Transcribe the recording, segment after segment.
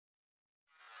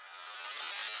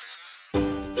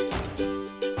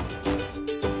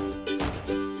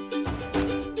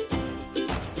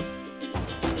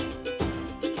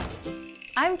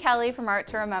I'm Kelly from Art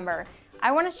to Remember.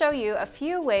 I want to show you a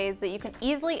few ways that you can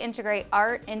easily integrate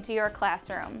art into your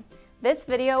classroom. This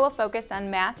video will focus on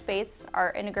math-based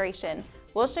art integration.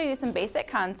 We'll show you some basic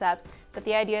concepts, but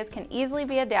the ideas can easily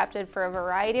be adapted for a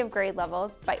variety of grade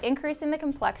levels by increasing the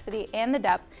complexity and the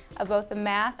depth of both the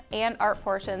math and art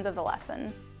portions of the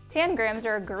lesson. Tangrams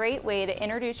are a great way to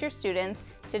introduce your students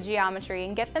to geometry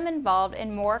and get them involved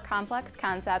in more complex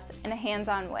concepts in a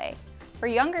hands-on way. For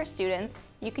younger students,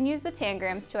 you can use the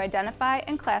tangrams to identify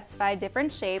and classify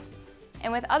different shapes,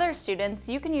 and with other students,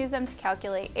 you can use them to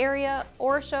calculate area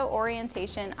or show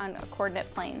orientation on a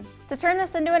coordinate plane. To turn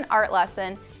this into an art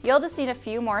lesson, you'll just need a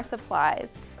few more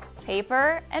supplies: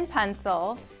 paper and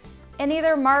pencil, and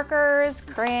either markers,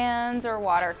 crayons, or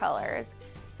watercolors.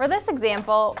 For this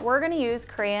example, we're going to use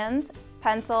crayons,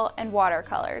 pencil, and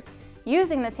watercolors.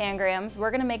 Using the tangrams, we're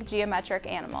going to make geometric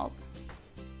animals.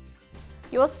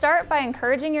 You will start by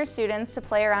encouraging your students to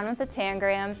play around with the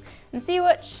tangrams and see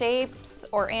what shapes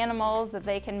or animals that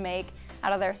they can make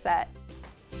out of their set.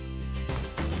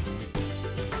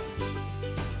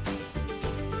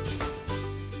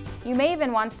 You may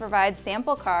even want to provide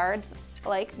sample cards,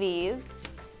 like these,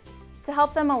 to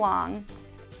help them along.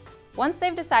 Once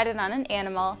they've decided on an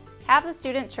animal, have the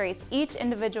student trace each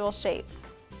individual shape.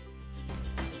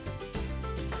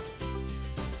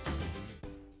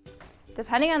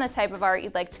 Depending on the type of art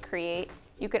you'd like to create,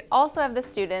 you could also have the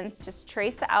students just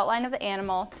trace the outline of the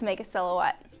animal to make a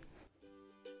silhouette.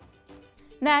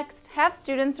 Next, have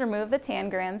students remove the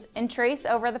tangrams and trace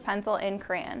over the pencil and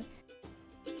crayon.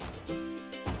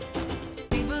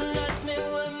 People ask me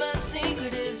what my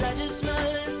secret is, I just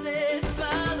smile and say,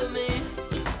 follow me.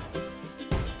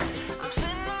 I'm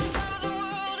sitting on top of the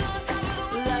world, on top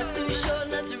of the world. Life's too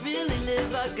short not to really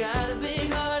live, I got a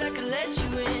big heart, I can let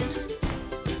you in.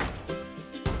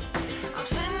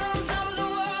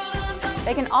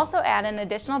 They can also add in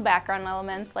additional background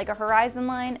elements like a horizon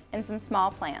line and some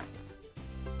small plants.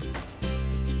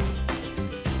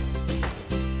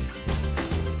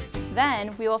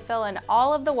 Then we will fill in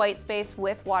all of the white space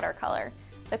with watercolor.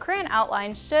 The crayon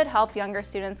outline should help younger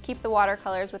students keep the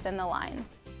watercolors within the lines.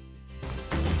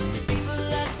 People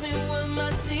ask me what my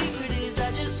secret is,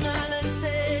 I just smile and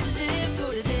say, live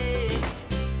for today.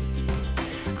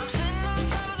 I'm sitting on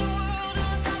top of the world,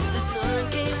 on top of the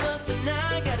sun came up and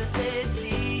I gotta say,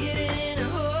 see it in a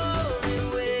whole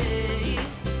new way.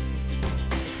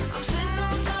 I'm sitting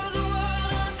on top of the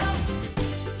world, on top.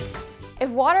 If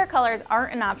watercolors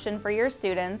aren't an option for your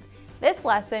students, this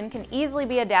lesson can easily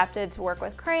be adapted to work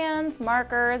with crayons,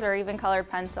 markers, or even colored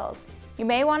pencils. You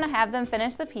may want to have them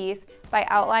finish the piece by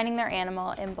outlining their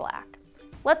animal in black.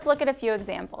 Let's look at a few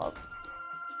examples.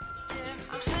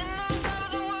 I'm sitting